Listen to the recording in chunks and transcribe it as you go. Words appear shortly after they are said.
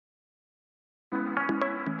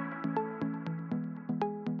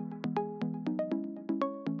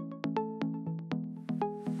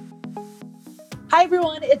Hi,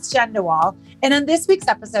 everyone. It's Jen Nawal. And on this week's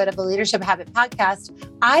episode of the Leadership Habit Podcast,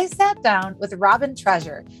 I sat down with Robin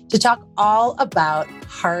Treasure to talk all about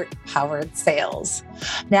heart-powered sales.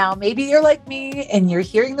 Now, maybe you're like me and you're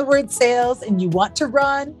hearing the word sales and you want to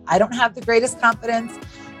run. I don't have the greatest confidence.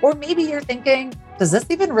 Or maybe you're thinking, does this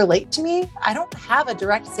even relate to me? I don't have a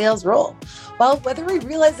direct sales role. Well, whether we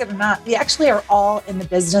realize it or not, we actually are all in the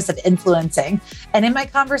business of influencing. And in my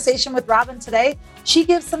conversation with Robin today, she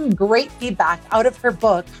gives some great feedback out of her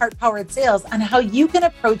book, Heart Powered Sales, on how you can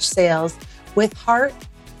approach sales with heart,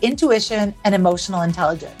 intuition, and emotional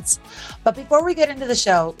intelligence. But before we get into the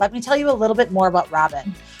show, let me tell you a little bit more about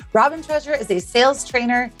Robin. Robin Treasure is a sales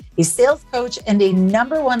trainer, a sales coach, and a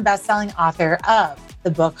 #1 best-selling author of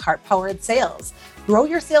the book Heart Powered Sales. Grow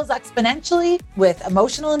your sales exponentially with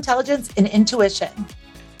emotional intelligence and intuition.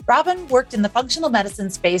 Robin worked in the functional medicine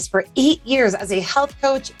space for 8 years as a health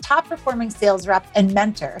coach, top performing sales rep, and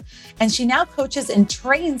mentor. And she now coaches and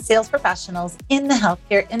trains sales professionals in the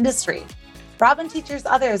healthcare industry. Robin teaches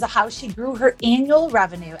others how she grew her annual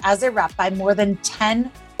revenue as a rep by more than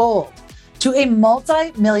 10-fold to a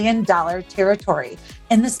multi-million-dollar territory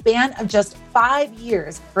in the span of just 5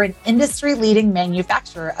 years for an industry-leading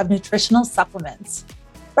manufacturer of nutritional supplements.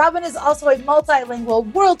 Robin is also a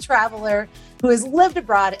multilingual world traveler who has lived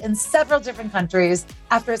abroad in several different countries.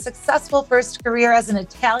 After a successful first career as an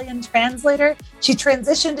Italian translator, she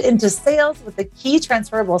transitioned into sales with the key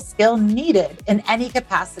transferable skill needed in any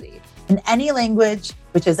capacity, in any language,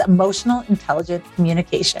 which is emotional intelligent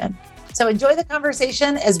communication. So enjoy the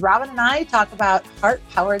conversation as Robin and I talk about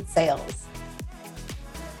heart-powered sales.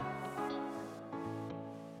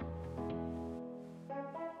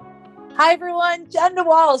 Hi, everyone. Jen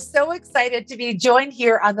Nawal, so excited to be joined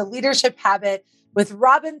here on the Leadership Habit with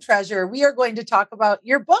Robin Treasure. We are going to talk about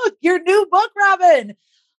your book, your new book, Robin,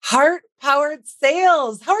 Heart Powered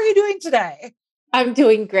Sales. How are you doing today? I'm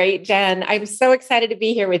doing great, Jen. I'm so excited to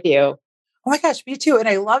be here with you. Oh my gosh, me too. And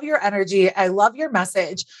I love your energy. I love your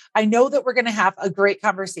message. I know that we're going to have a great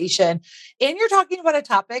conversation. And you're talking about a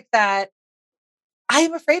topic that I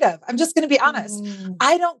am afraid of. I'm just going to be honest.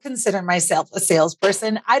 I don't consider myself a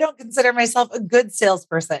salesperson. I don't consider myself a good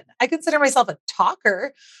salesperson. I consider myself a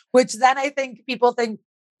talker, which then I think people think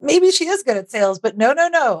maybe she is good at sales, but no.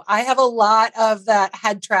 I have a lot of that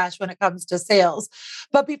head trash when it comes to sales.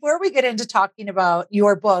 But before we get into talking about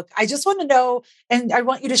your book, I just want to know, and I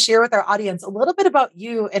want you to share with our audience a little bit about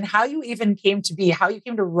you and how you even came to be, how you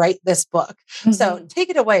came to write this book. Mm-hmm. So take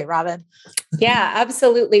it away, Robin. Yeah,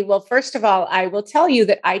 absolutely. Well, first of all, I will tell you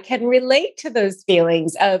that I can relate to those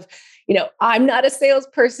feelings of, I'm not a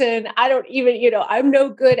salesperson. I don't even, I'm no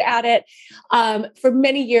good at it. For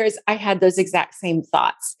many years, I had those exact same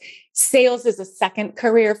thoughts. Sales is a second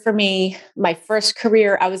career for me. My first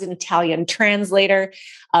career, I was an Italian translator.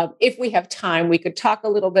 If we have time, we could talk a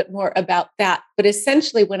little bit more about that. But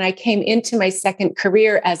essentially, when I came into my second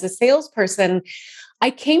career as a salesperson,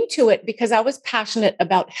 I came to it because I was passionate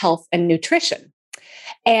about health and nutrition.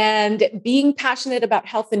 And being passionate about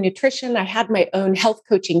health and nutrition, I had my own health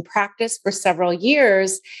coaching practice for several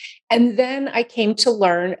years. And then I came to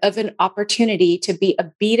learn of an opportunity to be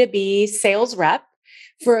a B2B sales rep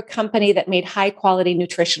for a company that made high quality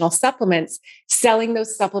nutritional supplements, selling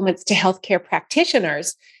those supplements to healthcare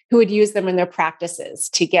practitioners who would use them in their practices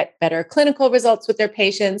to get better clinical results with their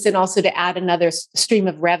patients and also to add another stream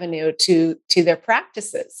of revenue to their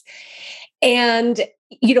practices. And,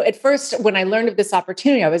 at first, when I learned of this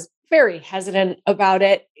opportunity, I was very hesitant about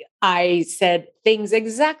it. I said things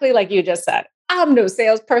exactly like you just said. I'm no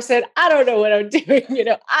salesperson. I don't know what I'm doing.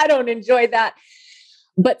 I don't enjoy that.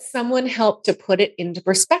 But someone helped to put it into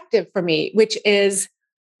perspective for me, which is,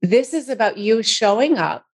 this is about you showing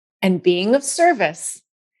up and being of service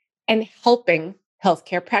and helping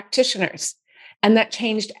healthcare practitioners. And that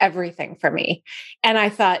changed everything for me. And I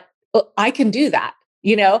thought, well, I can do that.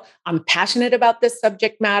 I'm passionate about this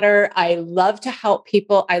subject matter. I love to help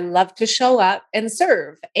people. I love to show up and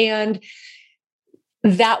serve. And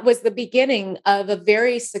that was the beginning of a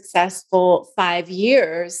very successful 5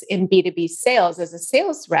 years in B2B sales as a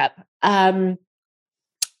sales rep. When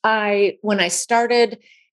I started,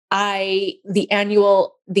 the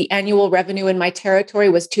annual revenue in my territory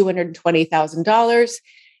was $220,000.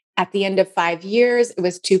 At the end of 5 years, it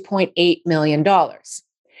was $2.8 million.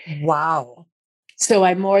 Wow. So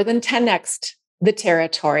I more than 10x'd the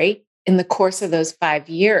territory in the course of those 5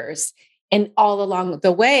 years. And all along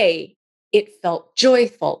the way, it felt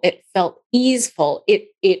joyful. It felt easeful.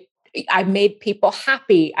 I made people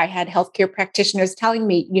happy. I had healthcare practitioners telling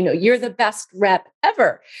me, you're the best rep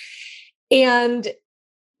ever. And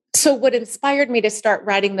so what inspired me to start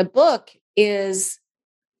writing the book is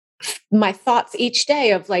my thoughts each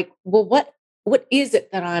day of like, well, what is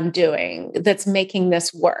it that I'm doing that's making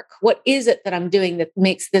this work? What is it that I'm doing that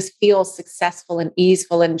makes this feel successful and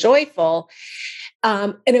easeful and joyful?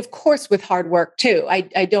 And of course, with hard work too.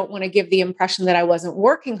 I don't want to give the impression that I wasn't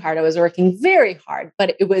working hard. I was working very hard,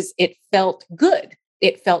 but it felt good.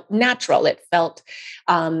 It felt natural. It felt,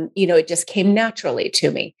 it just came naturally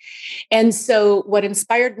to me. And so what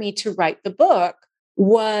inspired me to write the book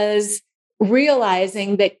was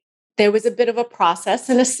realizing that there was a bit of a process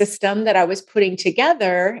and a system that I was putting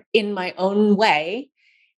together in my own way.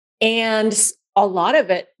 And a lot of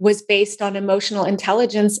it was based on emotional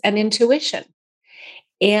intelligence and intuition,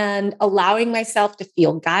 and allowing myself to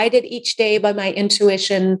feel guided each day by my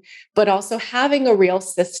intuition, but also having a real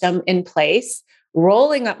system in place,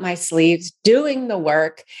 rolling up my sleeves, doing the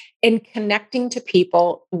work, and connecting to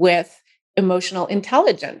people with emotional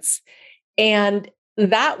intelligence. And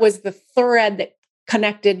that was the thread that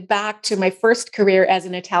connected back to my first career as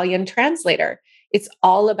an Italian translator. It's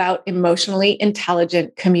all about emotionally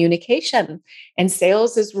intelligent communication. And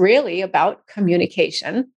sales is really about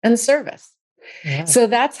communication and service. Yeah. So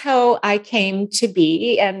that's how I came to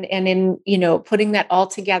be. And in, putting that all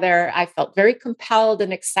together, I felt very compelled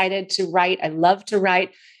and excited to write. I love to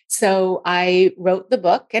write. So I wrote the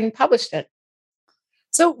book and published it.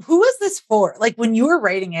 So who was this for? Like when you were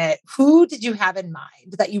writing it, who did you have in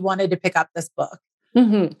mind that you wanted to pick up this book?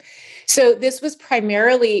 Mm-hmm. So this was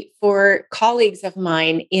primarily for colleagues of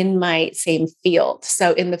mine in my same field.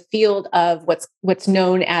 So in the field of what's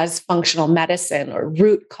known as functional medicine or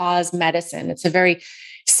root cause medicine. It's a very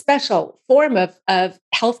special form of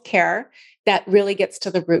healthcare that really gets to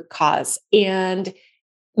the root cause. And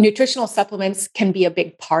nutritional supplements can be a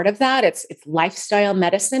big part of that. It's lifestyle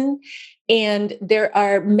medicine. And there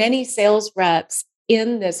are many sales reps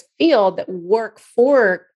in this field that work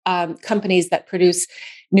for companies that produce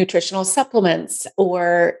nutritional supplements,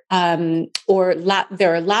 or there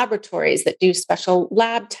are laboratories that do special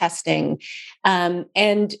lab testing,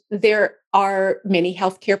 and there are many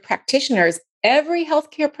healthcare practitioners. Every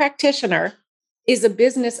healthcare practitioner is a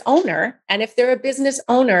business owner, and if they're a business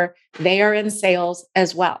owner, they are in sales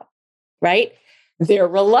as well, right? They're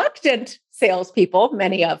reluctant salespeople,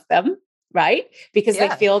 many of them, right? Because they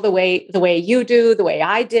feel the way you do, the way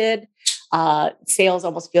I did. Sales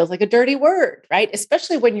almost feels like a dirty word, right?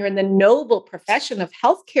 Especially when you're in the noble profession of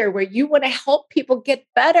healthcare where you want to help people get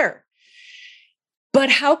better. But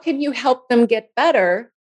how can you help them get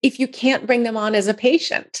better if you can't bring them on as a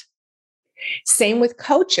patient? Same with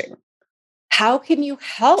coaching. How can you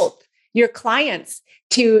help your clients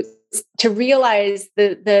to realize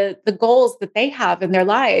the goals that they have in their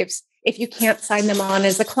lives if you can't sign them on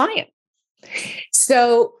as a client?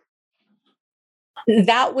 So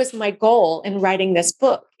that was my goal in writing this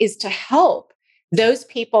book, is to help those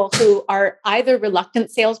people who are either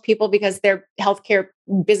reluctant salespeople because they're healthcare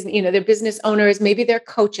business, they're business owners, maybe they're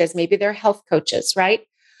coaches, maybe they're health coaches, right?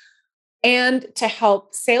 And to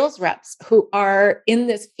help sales reps who are in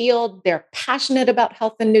this field, they're passionate about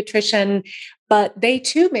health and nutrition, but they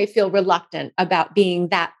too may feel reluctant about being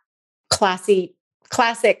that classic,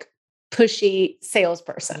 pushy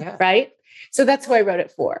salesperson, right? So that's who I wrote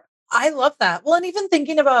it for. I love that. Well, and even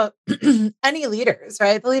thinking about any leaders,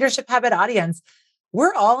 right? The Leadership Habit audience,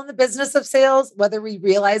 we're all in the business of sales, whether we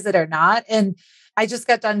realize it or not. And I just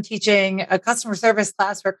got done teaching a customer service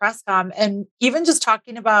class for Crestcom, and even just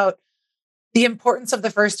talking about the importance of the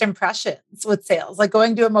first impressions with sales, like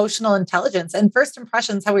going to emotional intelligence. And first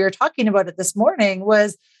impressions, how we were talking about it this morning,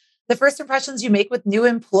 was the first impressions you make with new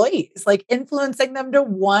employees, like influencing them to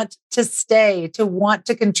want to stay, to want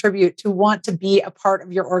to contribute, to want to be a part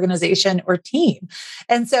of your organization or team.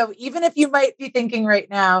 And so even if you might be thinking right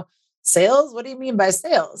now, sales, what do you mean by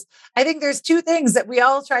sales? I think there's two things that we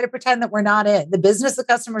all try to pretend that we're not in: the business of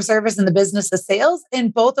customer service and the business of sales.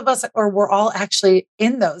 And both of us, or we're all actually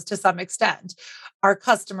in those to some extent. Our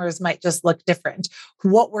customers might just look different.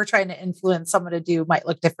 What we're trying to influence someone to do might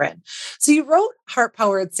look different. So you wrote Heart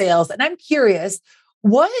Powered Sales, and I'm curious,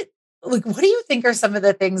 what do you think are some of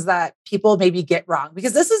the things that people maybe get wrong?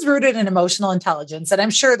 Because this is rooted in emotional intelligence. And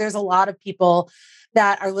I'm sure there's a lot of people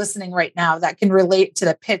that are listening right now that can relate to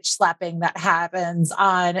the pitch slapping that happens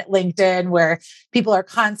on LinkedIn, where people are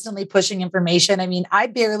constantly pushing information. I mean, I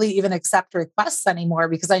barely even accept requests anymore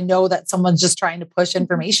because I know that someone's just trying to push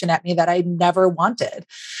information at me that I never wanted.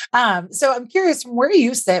 So I'm curious, from where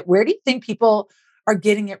you sit, where do you think people are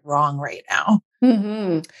getting it wrong right now?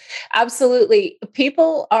 Mm-hmm. Absolutely.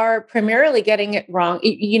 People are primarily getting it wrong.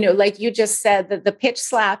 Like you just said, that the pitch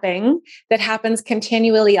slapping that happens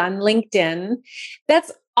continually on LinkedIn,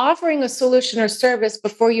 that's offering a solution or service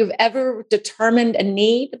before you've ever determined a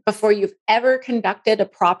need, before you've ever conducted a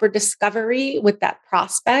proper discovery with that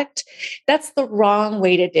prospect, that's the wrong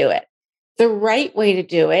way to do it. The right way to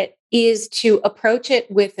do it is to approach it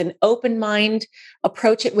with an open mind,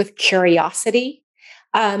 approach it with curiosity.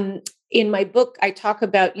 In my book, I talk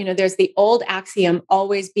about, there's the old axiom,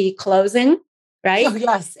 always be closing. Right? Oh,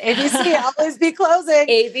 yes. ABC, always be closing.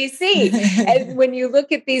 ABC. And when you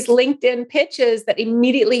look at these LinkedIn pitches that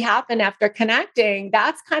immediately happen after connecting,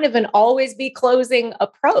 that's kind of an always be closing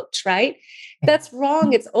approach, right? That's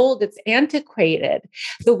wrong. It's old. It's antiquated.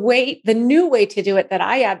 The new way to do it that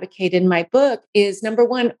I advocate in my book is, number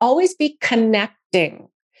one, always be connecting.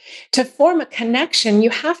 To form a connection, you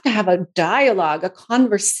have to have a dialogue, a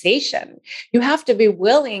conversation. You have to be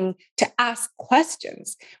willing to ask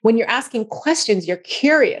questions. When you're asking questions, you're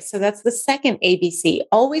curious. So that's the second ABC.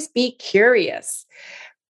 Always be curious.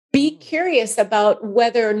 Be curious about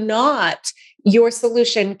whether or not your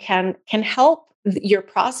solution can help your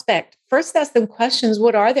prospect. First, ask them questions.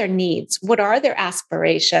 What are their needs? What are their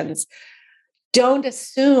aspirations? Don't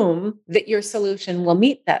assume that your solution will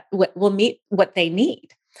meet what they need.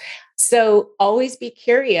 So always be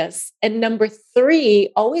curious. And number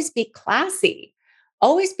three, always be classy.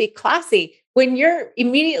 Always be classy. When you're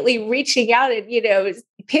immediately reaching out and,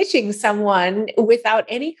 pitching someone without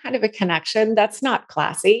any kind of a connection, that's not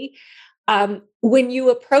classy. When you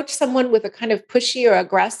approach someone with a kind of pushy or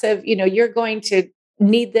aggressive, you're going to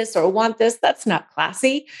need this or want this, that's not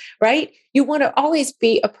classy, right? You want to always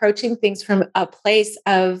be approaching things from a place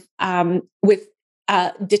of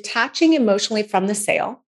detaching emotionally from the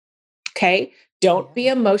sale. Okay. Don't be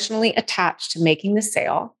emotionally attached to making the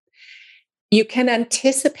sale. You can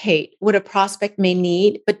anticipate what a prospect may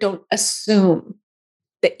need, but don't assume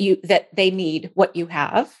that they need what you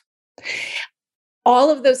have.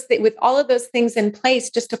 With all of those things in place,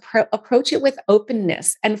 just approach it with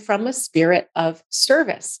openness and from a spirit of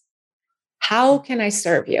service. How can I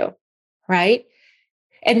serve you? Right?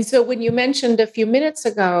 And so when you mentioned a few minutes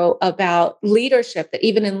ago about leadership, that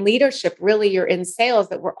even in leadership, really you're in sales,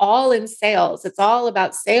 that we're all in sales. It's all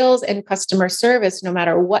about sales and customer service, no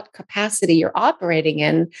matter what capacity you're operating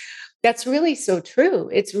in. That's really so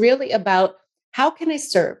true. It's really about, how can I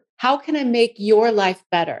serve? How can I make your life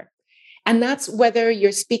better? And that's whether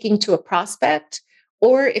you're speaking to a prospect,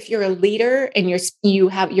 or if you're a leader and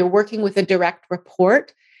you're working with a direct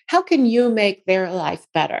report, how can you make their life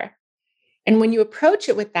better? And when you approach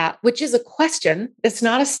it with that, which is a question, it's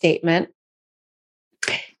not a statement,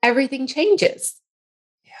 everything changes.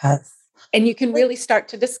 Yes. And you can really start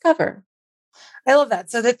to discover. I love that.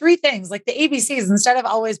 So the three things, like the ABCs, instead of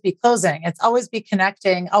always be closing, it's always be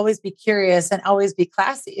connecting, always be curious, and always be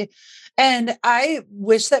classy. And I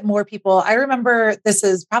wish that more people, I remember this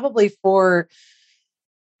is probably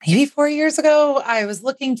maybe 4 years ago, I was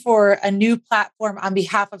looking for a new platform on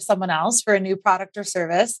behalf of someone else for a new product or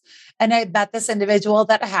service. And I met this individual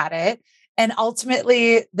that had it. And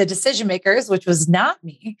ultimately, the decision makers, which was not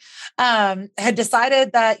me, had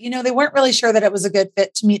decided that, they weren't really sure that it was a good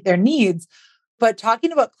fit to meet their needs. But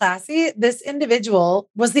talking about classy, this individual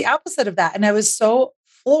was the opposite of that. And I was so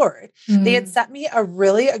floored. They had sent me a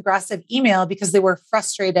really aggressive email because they were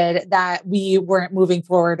frustrated that we weren't moving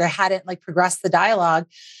forward or hadn't progressed the dialogue.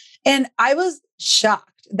 And I was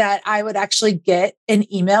shocked that I would actually get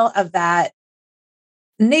an email of that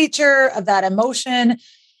nature, of that emotion.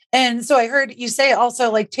 And so I heard you say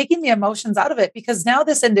also taking the emotions out of it, because now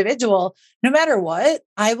this individual, no matter what,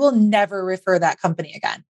 I will never refer that company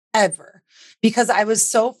again, ever, because I was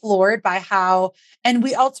so floored by how, and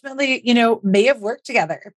we ultimately, may have worked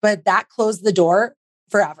together, but that closed the door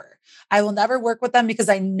forever. I will never work with them because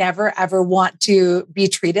I never, ever want to be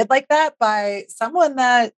treated like that by someone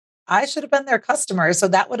that I should have been their customer. So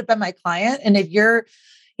that would have been my client. And if you're,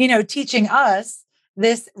 teaching us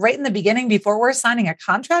this right in the beginning, before we're signing a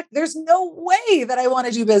contract, there's no way that I want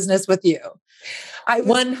to do business with you. I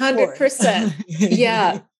was 100%.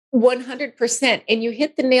 Yeah. 100%. And you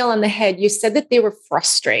hit the nail on the head. You said that they were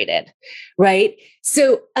frustrated, right?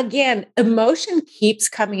 So again, emotion keeps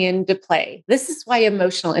coming into play. This is why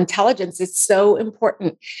emotional intelligence is so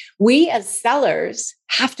important. We as sellers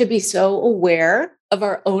have to be so aware of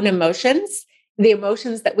our own emotions, the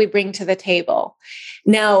emotions that we bring to the table.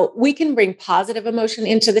 Now, we can bring positive emotion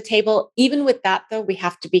into the table. Even with that, though, we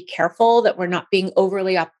have to be careful that we're not being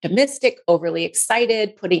overly optimistic, overly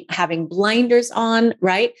excited, having blinders on,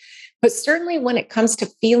 right? But certainly when it comes to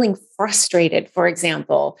feeling frustrated, for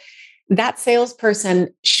example, that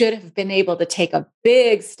salesperson should have been able to take a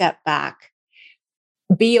big step back,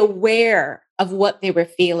 be aware of what they were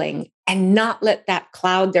feeling and not let that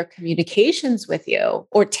cloud their communications with you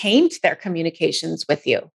or taint their communications with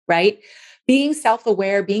you, right? Being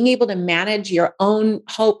self-aware, being able to manage your own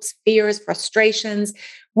hopes, fears, frustrations.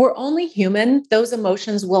 We're only human. Those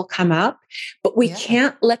emotions will come up, but we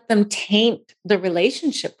can't let them taint the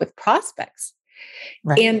relationship with prospects.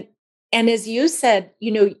 Right. And as you said,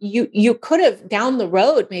 you could have down the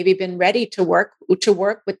road maybe been ready to work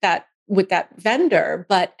with that vendor,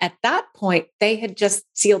 but at that point they had just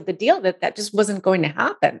sealed the deal that just wasn't going to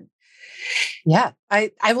happen. Yeah,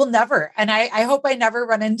 I will never. And I hope I never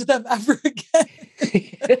run into them ever again.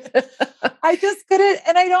 I just couldn't.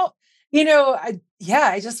 And I don't,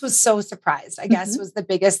 I just was so surprised, I guess was the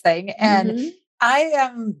biggest thing. And I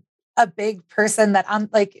am a big person that I'm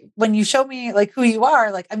like, when you show me like who you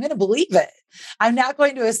are, like, I'm going to believe it. I'm not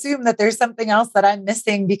going to assume that there's something else that I'm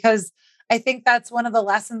missing, because I think that's one of the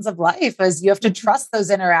lessons of life is you have to trust those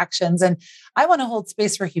interactions. And I want to hold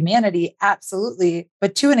space for humanity. Absolutely.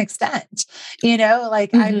 But to an extent,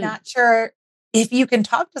 I'm not sure if you can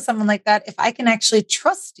talk to someone like that, if I can actually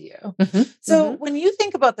trust you. So when you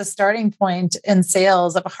think about the starting point in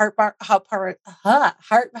sales of heart-powered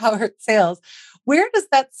sales, where does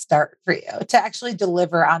that start for you to actually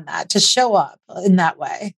deliver on that, to show up in that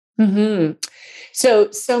way? So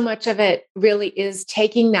much of it really is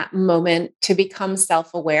taking that moment to become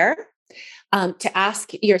self-aware, to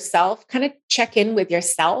ask yourself, kind of check in with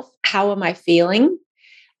yourself. How am I feeling?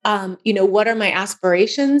 What are my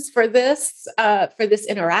aspirations for this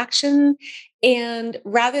interaction? And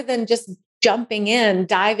rather than just diving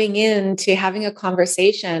into having a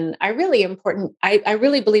conversation, I really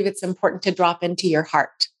believe it's important to drop into your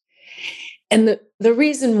heart. And the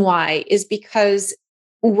reason why is because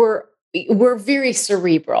we're very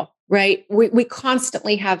cerebral, right? We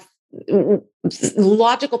constantly have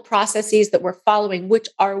logical processes that we're following, which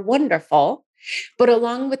are wonderful. But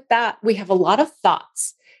along with that, we have a lot of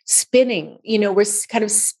thoughts spinning. We're kind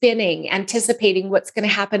of spinning, anticipating what's going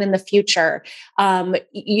to happen in the future, kind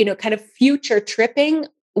of future tripping,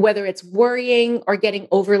 whether it's worrying or getting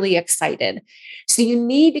overly excited. So you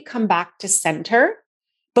need to come back to center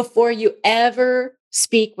before you ever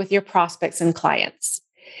speak with your prospects and clients.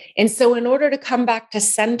 And so in order to come back to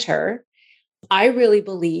center, I really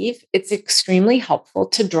believe it's extremely helpful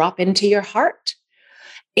to drop into your heart.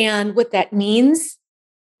 And what that means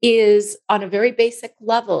is, on a very basic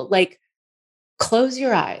level, like, close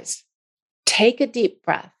your eyes, take a deep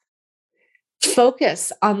breath,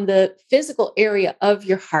 focus on the physical area of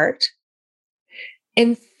your heart,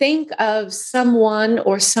 and think of someone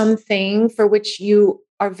or something for which you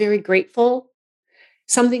are very grateful,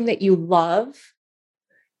 something that you love.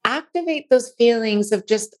 Activate those feelings of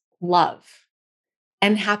just love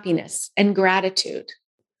and happiness and gratitude.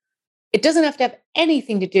 It doesn't have to have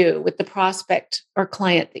anything to do with the prospect or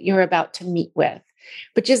client that you're about to meet with,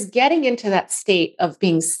 but just getting into that state of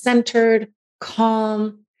being centered,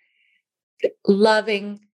 calm,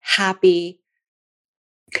 loving, happy.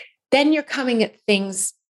 Then you're coming at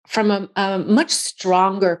things from a much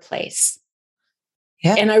stronger place.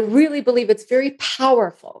 Yeah. And I really believe it's very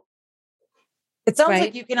powerful. It sounds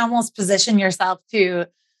like you can almost position yourself to,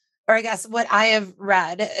 or I guess what I have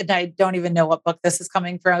read, and I don't even know what book this is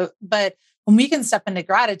coming from, but when we can step into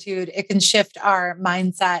gratitude, it can shift our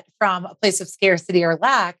mindset from a place of scarcity or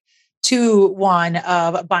lack to one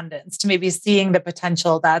of abundance, to maybe seeing the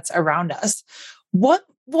potential that's around us. What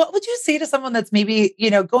would you say to someone that's maybe,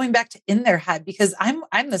 going back to in their head? Because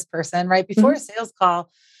I'm this person, right? Before a sales call,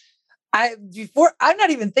 I'm not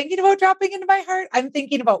even thinking about dropping into my heart. I'm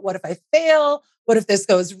thinking about, what if I fail? What if this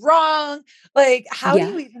goes wrong? Like, how do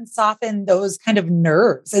you even soften those kind of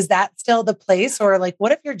nerves? Is that still the place? Or like,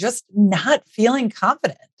 what if you're just not feeling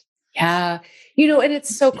confident? Yeah. And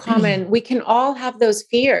it's so common. We can all have those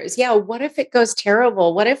fears. Yeah. What if it goes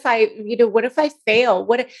terrible? What if I fail?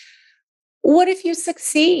 What if you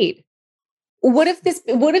succeed? What if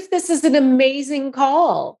this is an amazing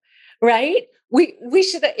call? Right? We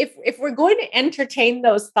should, if we're going to entertain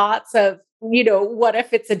those thoughts of, what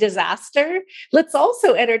if it's a disaster? Let's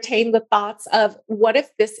also entertain the thoughts of, what if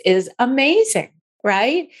this is amazing?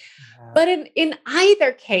 Right? Yeah. But in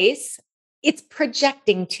either case, it's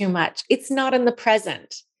projecting too much. It's not in the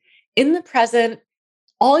present. In the present,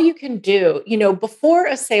 all you can do, before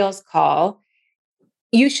a sales call,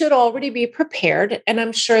 you should already be prepared. And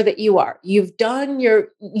I'm sure that you are. You've done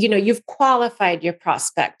you've qualified your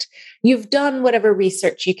prospect. You've done whatever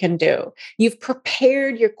research you can do. You've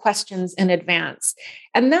prepared your questions in advance.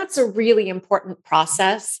 And that's a really important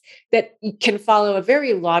process that can follow a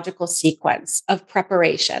very logical sequence of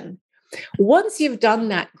preparation. Once you've done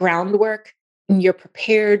that groundwork, you're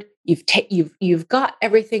prepared, you've got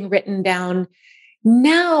everything written down.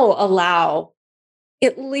 Now allow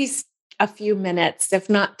at least a few minutes, if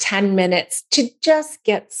not 10 minutes, to just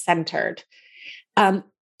get centered,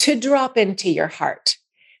 to drop into your heart.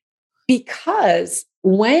 Because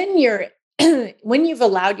when you've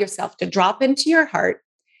allowed yourself to drop into your heart,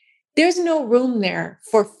 there's no room there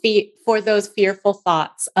for those fearful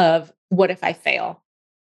thoughts of, what if I fail?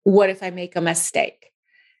 What if I make a mistake?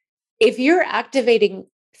 If you're activating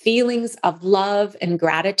feelings of love and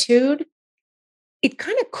gratitude, it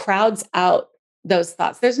kind of crowds out those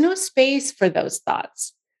thoughts. There's no space for those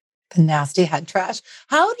thoughts. The nasty head trash.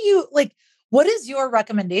 How do you what is your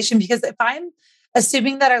recommendation? Because if I'm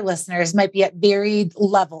assuming that our listeners might be at varied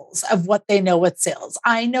levels of what they know with sales,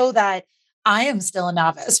 I know that I am still a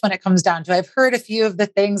novice when it comes down to, I've heard a few of the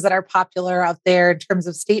things that are popular out there in terms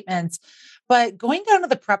of statements, but going down to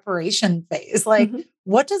the preparation phase,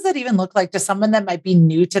 what does that even look like to someone that might be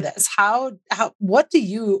new to this?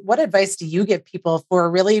 What advice do you give people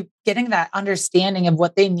for really getting that understanding of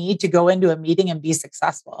what they need to go into a meeting and be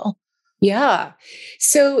successful? Yeah.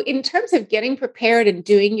 So in terms of getting prepared and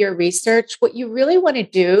doing your research, what you really want to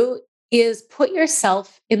do is put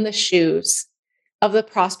yourself in the shoes of the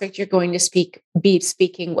prospect you're going to be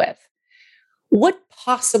speaking with. What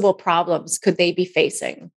possible problems could they be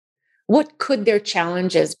facing? What could their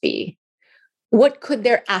challenges be? What could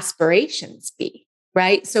their aspirations be?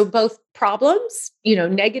 Right? So both problems,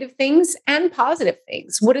 negative things and positive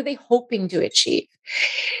things. What are they hoping to achieve?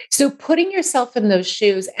 So putting yourself in those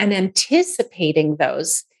shoes and anticipating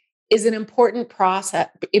those is an important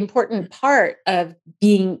part of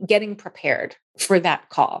getting prepared for that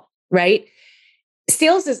call, right?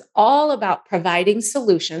 Sales is all about providing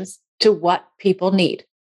solutions to what people need.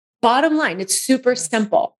 Bottom line, it's super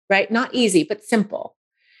simple, right? Not easy, but simple.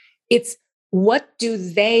 It's, what do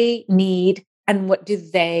they need and what do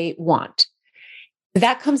they want?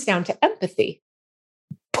 That comes down to empathy,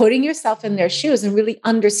 putting yourself in their shoes and really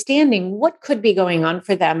understanding what could be going on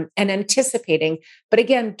for them and anticipating. But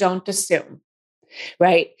again, don't assume,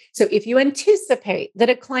 right? So if you anticipate that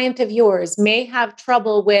a client of yours may have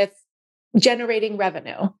trouble with generating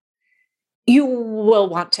revenue, you will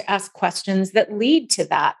want to ask questions that lead to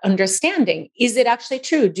that understanding. Is it actually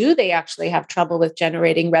true? Do they actually have trouble with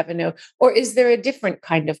generating revenue? Or is there a different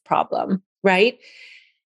kind of problem, right?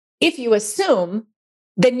 If you assume,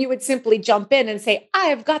 then you would simply jump in and say,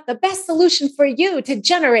 I've got the best solution for you to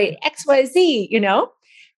generate XYZ,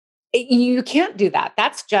 You can't do that.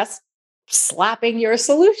 That's just slapping your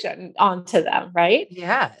solution onto them, right?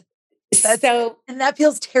 Yeah. And that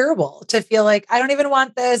feels terrible to feel like, I don't even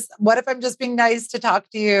want this. What if I'm just being nice to talk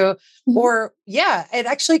to you? Mm-hmm. Or it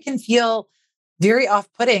actually can feel very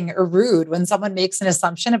off-putting or rude when someone makes an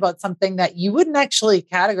assumption about something that you wouldn't actually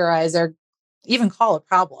categorize or even call a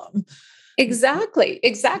problem.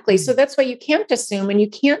 Exactly. So that's why you can't assume, and you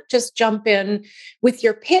can't just jump in with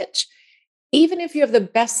your pitch. Even if you have the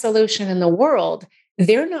best solution in the world,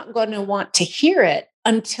 they're not going to want to hear it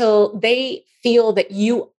until they feel that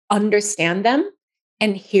you understand them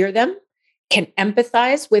and hear them, can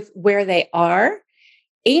empathize with where they are,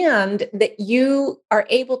 and that you are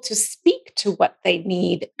able to speak to what they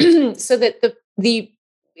need so that the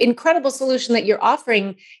incredible solution that you're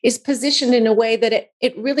offering is positioned in a way that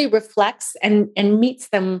it really reflects and meets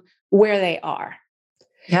them where they are.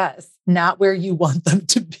 Yes, not where you want them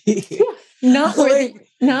to be. Yeah,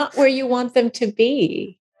 not where you want them to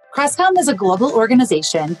be. Crestcom is a global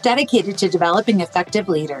organization dedicated to developing effective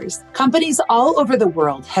leaders. Companies all over the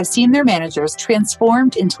world have seen their managers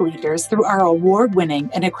transformed into leaders through our award-winning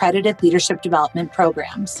and accredited leadership development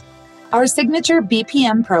programs. Our signature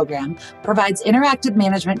BPM program provides interactive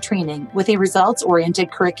management training with a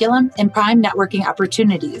results-oriented curriculum and prime networking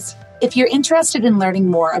opportunities. If you're interested in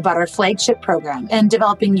learning more about our flagship program and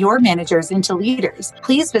developing your managers into leaders,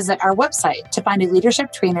 please visit our website to find a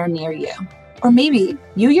leadership trainer near you. Or maybe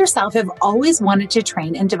you yourself have always wanted to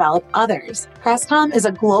train and develop others. Crestcom is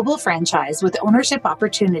a global franchise with ownership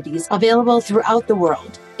opportunities available throughout the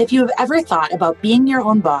world. If you have ever thought about being your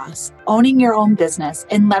own boss, owning your own business,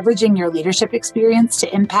 and leveraging your leadership experience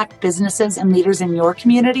to impact businesses and leaders in your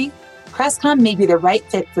community, Crestcom may be the right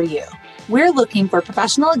fit for you. We're looking for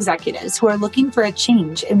professional executives who are looking for a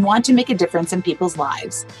change and want to make a difference in people's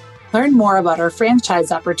lives. Learn more about our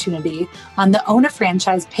franchise opportunity on the Own a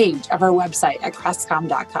Franchise page of our website at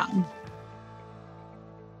crestcom.com.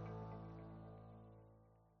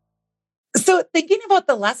 So thinking about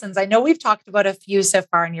the lessons, I know we've talked about a few so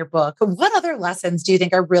far in your book. What other lessons do you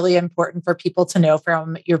think are really important for people to know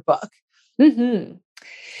from your book? Mm-hmm.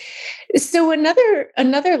 So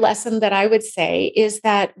another lesson that I would say is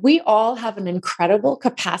that we all have an incredible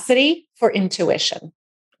capacity for intuition.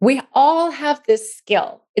 We all have this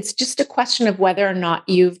skill. It's just a question of whether or not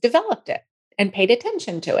you've developed it and paid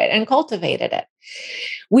attention to it and cultivated it.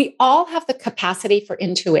 We all have the capacity for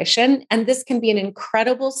intuition, and this can be an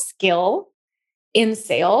incredible skill in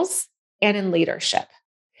sales and in leadership.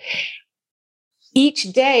 Each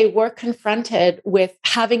day, we're confronted with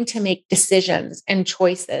having to make decisions and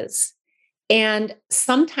choices. And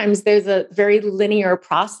sometimes there's a very linear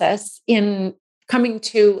process in coming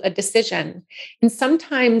to a decision. And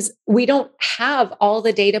sometimes we don't have all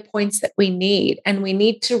the data points that we need, and we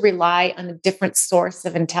need to rely on a different source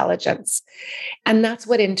of intelligence. And that's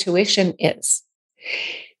what intuition is.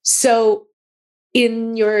 So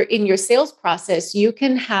in your sales process, you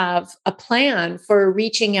can have a plan for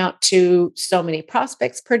reaching out to so many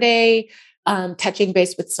prospects per day, touching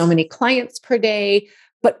base with so many clients per day.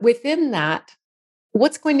 But within that,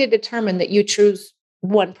 what's going to determine that you choose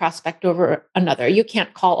one prospect over another? You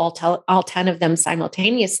can't call all 10 of them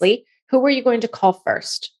simultaneously. Who are you going to call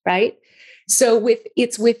first, right? So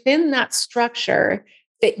it's within that structure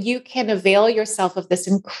that you can avail yourself of this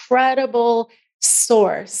incredible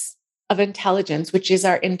source of intelligence, which is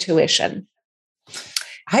our intuition.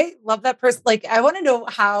 I love that person. Like, I want to know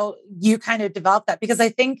how you kind of develop that, because I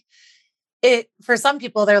think for some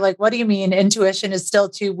people, they're like, what do you mean? Intuition is still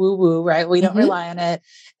too woo woo, right? We don't rely on it.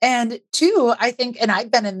 And two, I think, and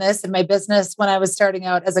I've been in this in my business when I was starting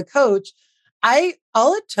out as a coach,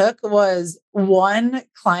 all it took was one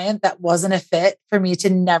client that wasn't a fit for me to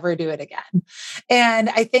never do it again. And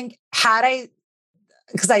I think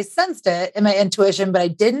because I sensed it in my intuition, but I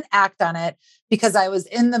didn't act on it because I was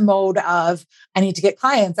in the mode of, I need to get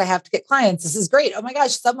clients. I have to get clients. This is great. Oh my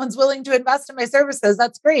gosh, someone's willing to invest in my services.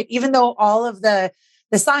 That's great. Even though all of the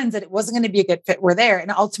signs that it wasn't going to be a good fit were there.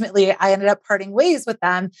 And ultimately I ended up parting ways with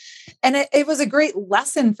them. And it was a great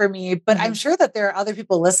lesson for me, but I'm sure that there are other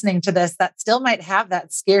people listening to this that still might have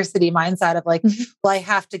that scarcity mindset of like, well, I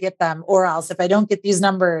have to get them, or else if I don't get these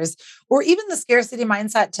numbers, or even the scarcity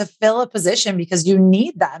mindset to fill a position because you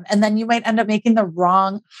need them. And then you might end up making the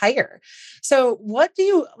wrong hire. So what do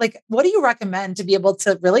you recommend to be able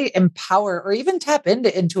to really empower or even tap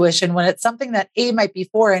into intuition when it's something that A, might be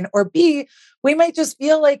foreign, or B, we might just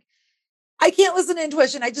feel like, I can't listen to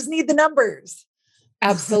intuition. I just need the numbers.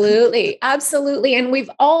 Absolutely. Absolutely. And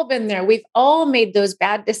we've all been there. We've all made those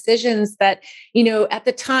bad decisions that, at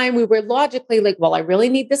the time we were logically like, well, I really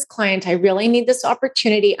need this client. I really need this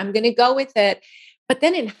opportunity. I'm going to go with it. But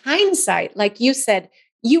then in hindsight, like you said,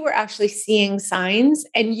 you were actually seeing signs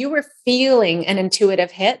and you were feeling an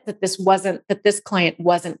intuitive hit that this client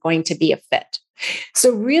wasn't going to be a fit.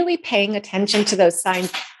 So really paying attention to those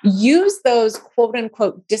signs, use those quote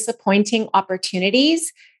unquote disappointing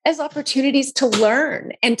opportunities as opportunities to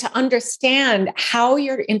learn and to understand how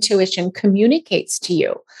your intuition communicates to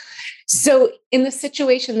you. So in the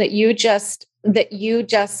situation that you just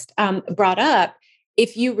brought up,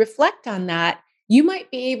 if you reflect on that, you might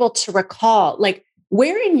be able to recall, like,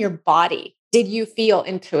 where in your body did you feel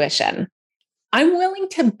intuition? I'm willing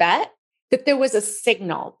to bet that there was a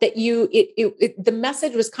signal that the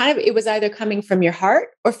message was it was either coming from your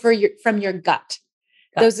heart or from your gut.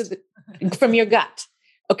 Those are from your gut.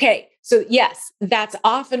 Okay. So yes, that's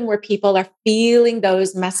often where people are feeling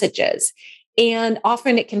those messages. And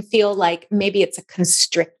often it can feel like maybe it's a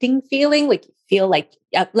constricting feeling, like you feel like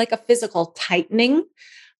a physical tightening.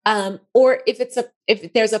 Or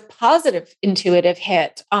if there's a positive intuitive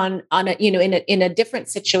hit on a, in a different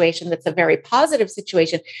situation, that's a very positive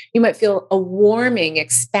situation, you might feel a warming,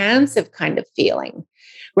 expansive kind of feeling,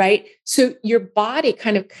 right? So your body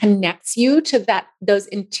kind of connects you to those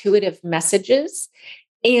intuitive messages.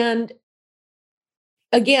 And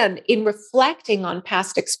again, in reflecting on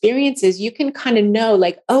past experiences, you can kind of know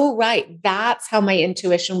like, oh, right, that's how my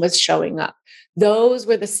intuition was showing up. Those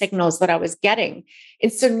were the signals that I was getting.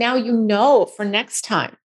 And so now for next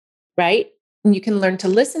time, right? And you can learn to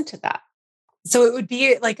listen to that. So it would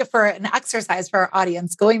be like for an exercise for our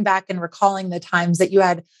audience, going back and recalling the times that you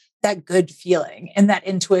had that good feeling and that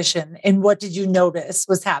intuition, and what did you notice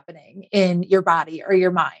was happening in your body or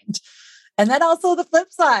your mind? And then also the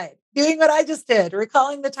flip side, doing what I just did,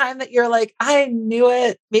 recalling the time that you're like, I knew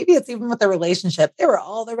it. Maybe it's even with a relationship. There were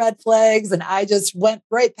all the red flags and I just went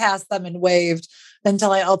right past them and waved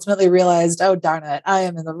until I ultimately realized, oh, darn it, I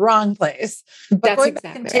am in the wrong place. But that's going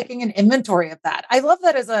back and taking an inventory of that. I love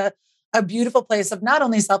that as a beautiful place of not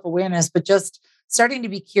only self-awareness, but just starting to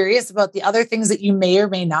be curious about the other things that you may or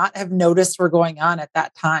may not have noticed were going on at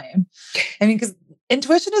that time. I mean, because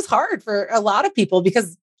intuition is hard for a lot of people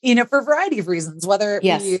because, for a variety of reasons, whether it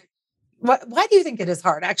be Why do you think it is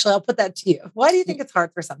hard? Actually, I'll put that to you. Why do you think it's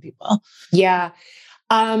hard for some people? Yeah.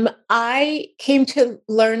 I came to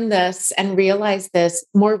learn this and realize this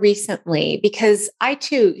more recently because I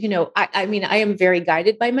too, I mean, I am very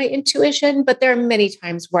guided by my intuition, but there are many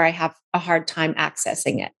times where I have a hard time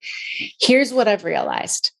accessing it. Here's what I've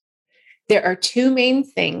realized. There are two main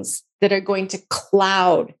things that are going to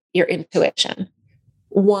cloud your intuition.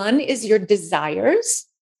 One is your desires,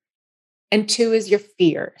 and two is your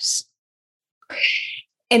fears.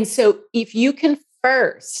 And so if you can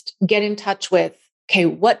first get in touch with, okay,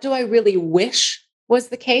 what do I really wish was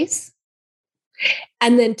the case?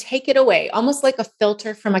 And then take it away, almost like a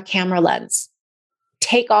filter from a camera lens.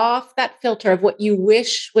 Take off that filter of what you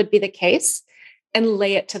wish would be the case and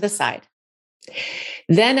lay it to the side.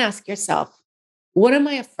 Then ask yourself, what am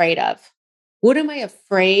I afraid of? What am I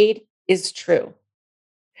afraid is true?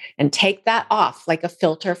 And take that off like a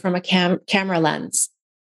filter from a camera lens.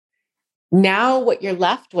 Now what you're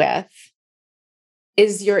left with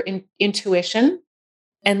is your intuition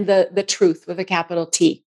and the truth with a capital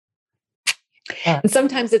T. And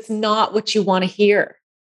sometimes it's not what you want to hear,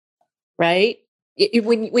 right?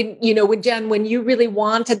 When Jen, when you really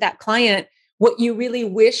wanted that client, what you really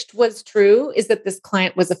wished was true is that this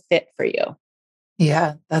client was a fit for you.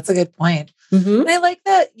 Yeah, that's a good point. Mm-hmm. And I like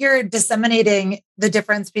that you're disseminating the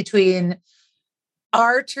difference between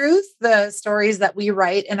our truth, the stories that we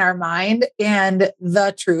write in our mind, and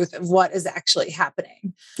the truth of what is actually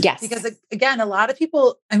happening. Yes. Because again, a lot of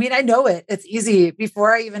people, I mean, I know it's easy.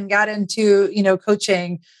 Before I even got into,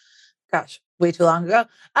 coaching, gosh, way too long ago.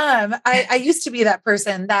 I used to be that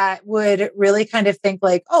person that would really kind of think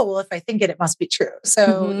like, oh, well, if I think it, it must be true.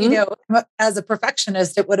 So, as a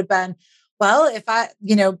perfectionist, it would have been, well, if I,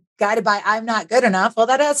 guided by I'm not good enough, well,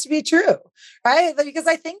 that has to be true, right? Because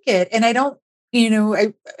I think it, and I don't,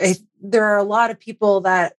 there are a lot of people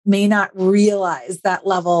that may not realize that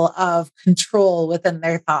level of control within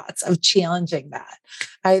their thoughts of challenging that.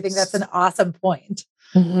 I think that's an awesome point.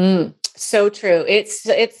 Mm-hmm. So true. It's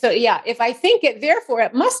so, yeah. If I think it, therefore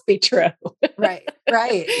it must be true. Right.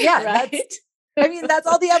 Yeah. Right. That's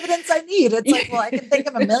all the evidence I need. It's like, well, I can think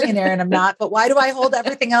I'm a millionaire and I'm not, but why do I hold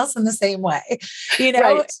everything else in the same way?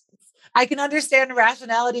 Right. I can understand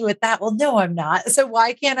rationality with that. Well, no, I'm not. So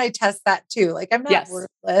why can't I test that too? Like, I'm not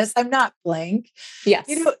worthless. I'm not blank. Yes.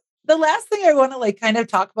 The last thing I want to kind of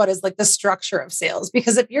talk about is like the structure of sales,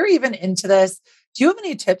 because if you're even into this, do you have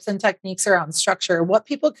any tips and techniques around structure, what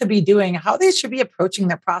people could be doing, how they should be approaching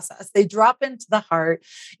their process? They drop into the heart,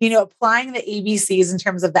 applying the ABCs in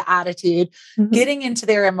terms of the attitude, getting into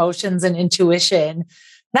their emotions and intuition.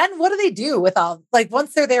 Then what do they do with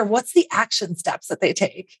once they're there, what's the action steps that they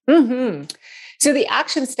take? Mm-hmm. So the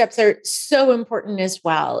action steps are so important as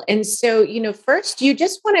well. And so, first you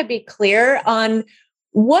just want to be clear on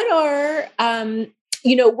what are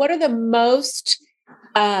the most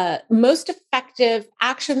effective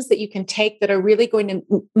actions that you can take that are really going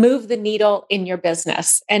to move the needle in your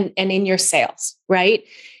business and in your sales, right?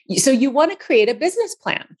 So you want to create a business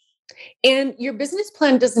plan. And your business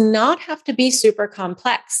plan does not have to be super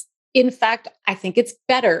complex. In fact, I think it's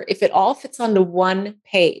better if it all fits onto one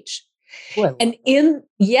page. And in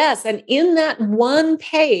that one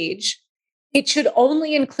page, it should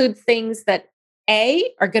only include things that A,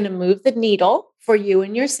 are going to move the needle for you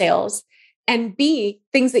and your sales, and B,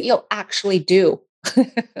 things that you'll actually do.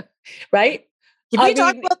 Right? Can we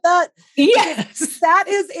talk about that? Yes. Because that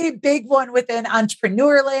is a big one within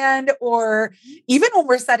entrepreneur land, or even when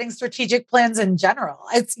we're setting strategic plans in general.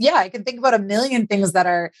 I can think about a million things that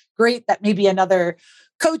are great that maybe another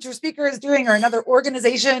coach or speaker is doing, or another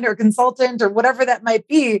organization or consultant or whatever that might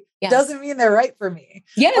be. Doesn't mean they're right for me.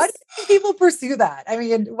 Yes. Why do people pursue that? I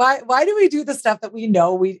mean, why do we do the stuff that we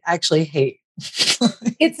know we actually hate?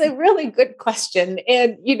 It's a really good question.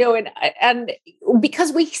 And, and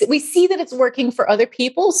because we see that it's working for other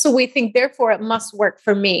people, so we think, therefore, it must work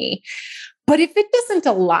for me. But if it doesn't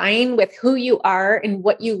align with who you are and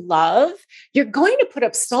what you love, you're going to put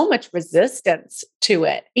up so much resistance to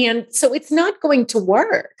it. And so it's not going to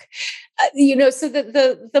work. So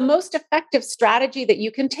the most effective strategy that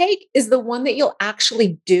you can take is the one that you'll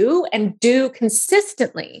actually do and do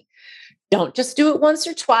consistently. Don't just do it once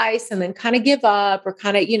or twice and then kind of give up or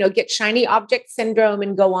kind of, get shiny object syndrome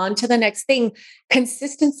and go on to the next thing.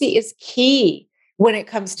 Consistency is key when it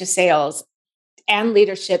comes to sales and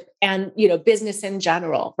leadership and, business in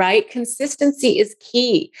general, right? Consistency is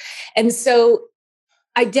key. And so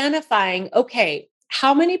identifying, okay,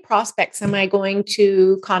 how many prospects am I going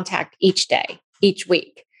to contact each day, each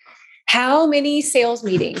week? How many sales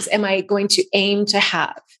meetings am I going to aim to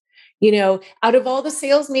have? Out of all the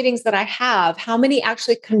sales meetings that I have, how many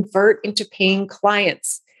actually convert into paying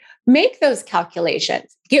clients? Make those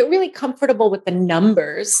calculations. Get really comfortable with the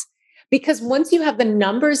numbers, because once you have the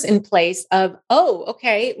numbers in place of,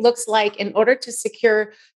 okay, looks like in order to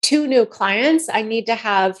secure 2 new clients, I need to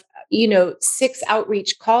have, 6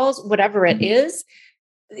 outreach calls, whatever it is.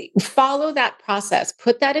 Follow that process,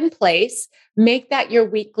 put that in place, make that your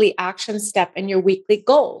weekly action step and your weekly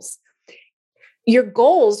goals. Your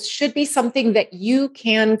goals should be something that you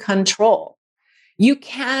can control. You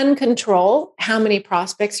can control how many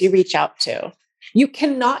prospects you reach out to. You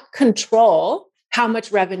cannot control how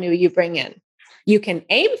much revenue you bring in. You can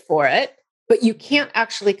aim for it, but you can't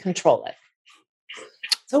actually control it.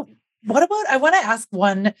 So what about, I want to ask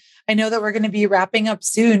one, I know that we're going to be wrapping up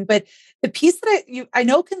soon, but the piece that I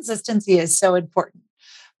know consistency is so important.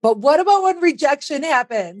 But what about when rejection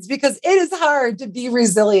happens? Because it is hard to be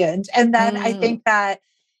resilient. And then I think that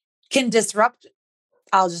can disrupt,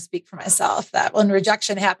 I'll just speak for myself, that when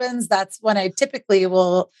rejection happens, that's when I typically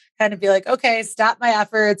will kind of be like, okay, stop my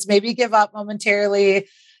efforts, maybe give up momentarily,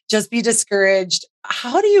 just be discouraged.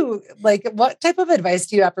 How do you, what type of advice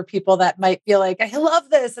do you have for people that might feel like, I love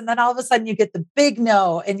this, and then all of a sudden you get the big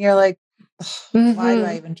no and you're like, why do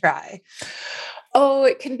I even try? Oh,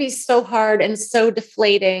 it can be so hard and so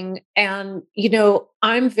deflating. And,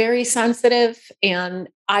 I'm very sensitive, and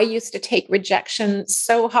I used to take rejection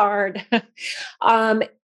so hard.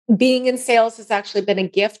 Being in sales has actually been a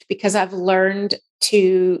gift, because I've learned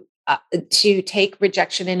to take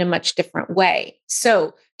rejection in a much different way.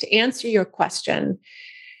 So to answer your question,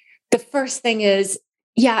 the first thing is,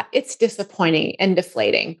 yeah, it's disappointing and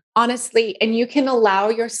deflating, honestly. And you can allow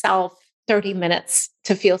yourself 30 minutes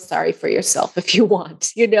to feel sorry for yourself if you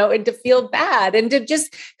want, and to feel bad and to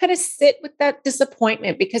just kind of sit with that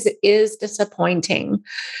disappointment, because it is disappointing.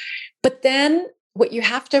 But then what you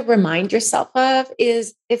have to remind yourself of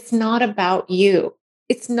is it's not about you.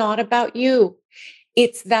 It's not about you.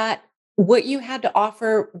 It's that what you had to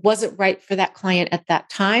offer wasn't right for that client at that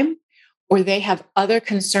time, or they have other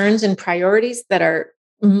concerns and priorities that are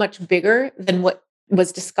much bigger than what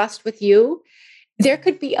was discussed with you. There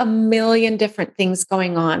could be a million different things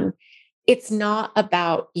going on. It's not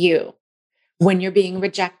about you when you're being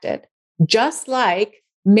rejected. Just like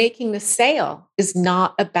making the sale is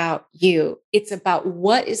not about you. It's about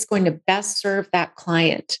what is going to best serve that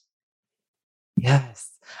client. Yes.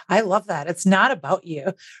 I love that. It's not about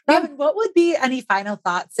you. Robin, what would be any final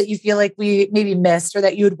thoughts that you feel like we maybe missed, or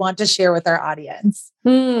that you would want to share with our audience?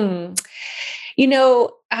 I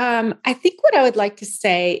think what I would like to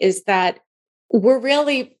say is that we're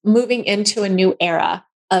really moving into a new era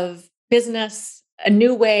of business, a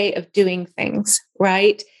new way of doing things,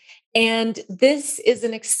 right? And this is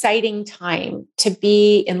an exciting time to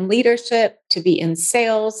be in leadership, to be in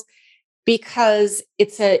sales, because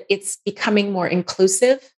it's becoming more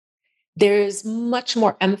inclusive. There's much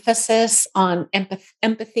more emphasis on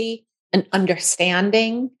empathy and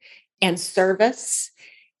understanding and service.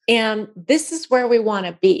 And this is where we want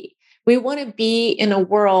to be. We want to be in a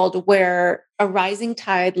world where a rising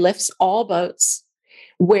tide lifts all boats,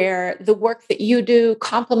 where the work that you do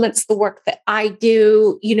complements the work that I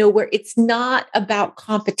do, where it's not about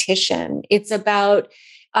competition. It's about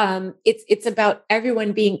it's about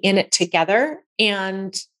everyone being in it together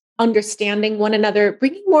and understanding one another,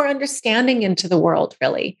 bringing more understanding into the world,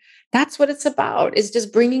 really. That's what it's about, is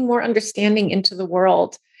just bringing more understanding into the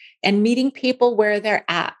world and meeting people where they're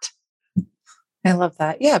at. I love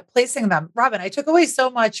that. Yeah, placing them. Robin, I took away so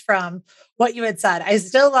much from what you had said. I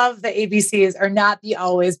still love the ABCs are not the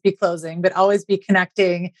always be closing, but always be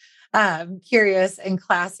connecting, curious and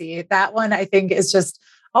classy. That one I think is just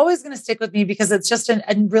always going to stick with me, because it's just a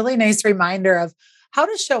really nice reminder of how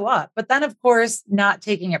to show up. But then, of course, not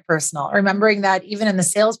taking it personal, remembering that even in the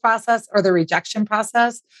sales process or the rejection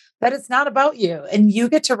process, that it's not about you, and you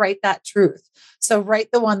get to write that truth. So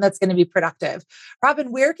write the one that's going to be productive.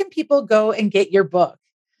 Robin, where can people go and get your book?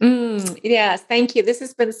 Yes, thank you. This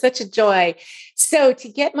has been such a joy. So to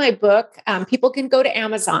get my book, people can go to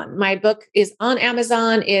Amazon. My book is on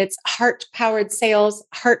Amazon. It's Heart Powered Sales.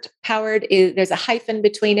 Heart Powered there's a hyphen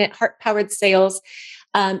between it. Heart Powered Sales.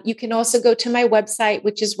 You can also go to my website,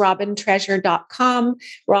 which is robintreasure.com,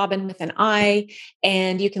 Robin with an I,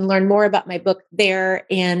 and you can learn more about my book there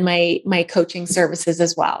and my coaching services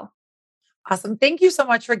as well. Awesome. Thank you so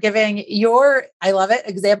much for giving your, I love it,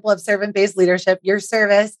 example of servant-based leadership, your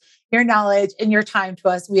service, your knowledge, and your time to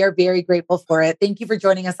us. We are very grateful for it. Thank you for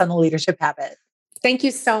joining us on The Leadership Habit. Thank you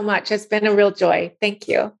so much. It's been a real joy. Thank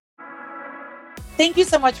you. Thank you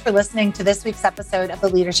so much for listening to this week's episode of the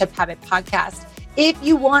Leadership Habit podcast. If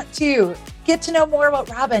you want to get to know more about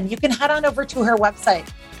Robin, you can head on over to her website,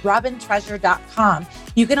 robintreasure.com.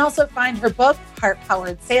 You can also find her book, Heart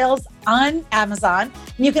Powered Sales, on Amazon.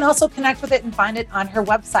 And you can also connect with it and find it on her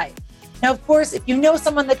website. Now, of course, if you know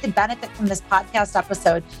someone that could benefit from this podcast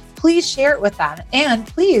episode, please share it with them. And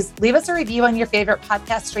please leave us a review on your favorite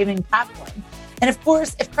podcast streaming platform. And of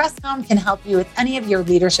course, if Crestcom can help you with any of your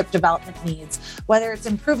leadership development needs, whether it's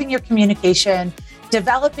improving your communication,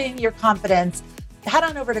 developing your confidence, head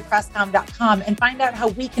on over to crestcom.com and find out how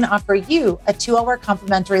we can offer you a 2-hour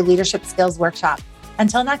complimentary leadership skills workshop.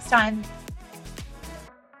 Until next time.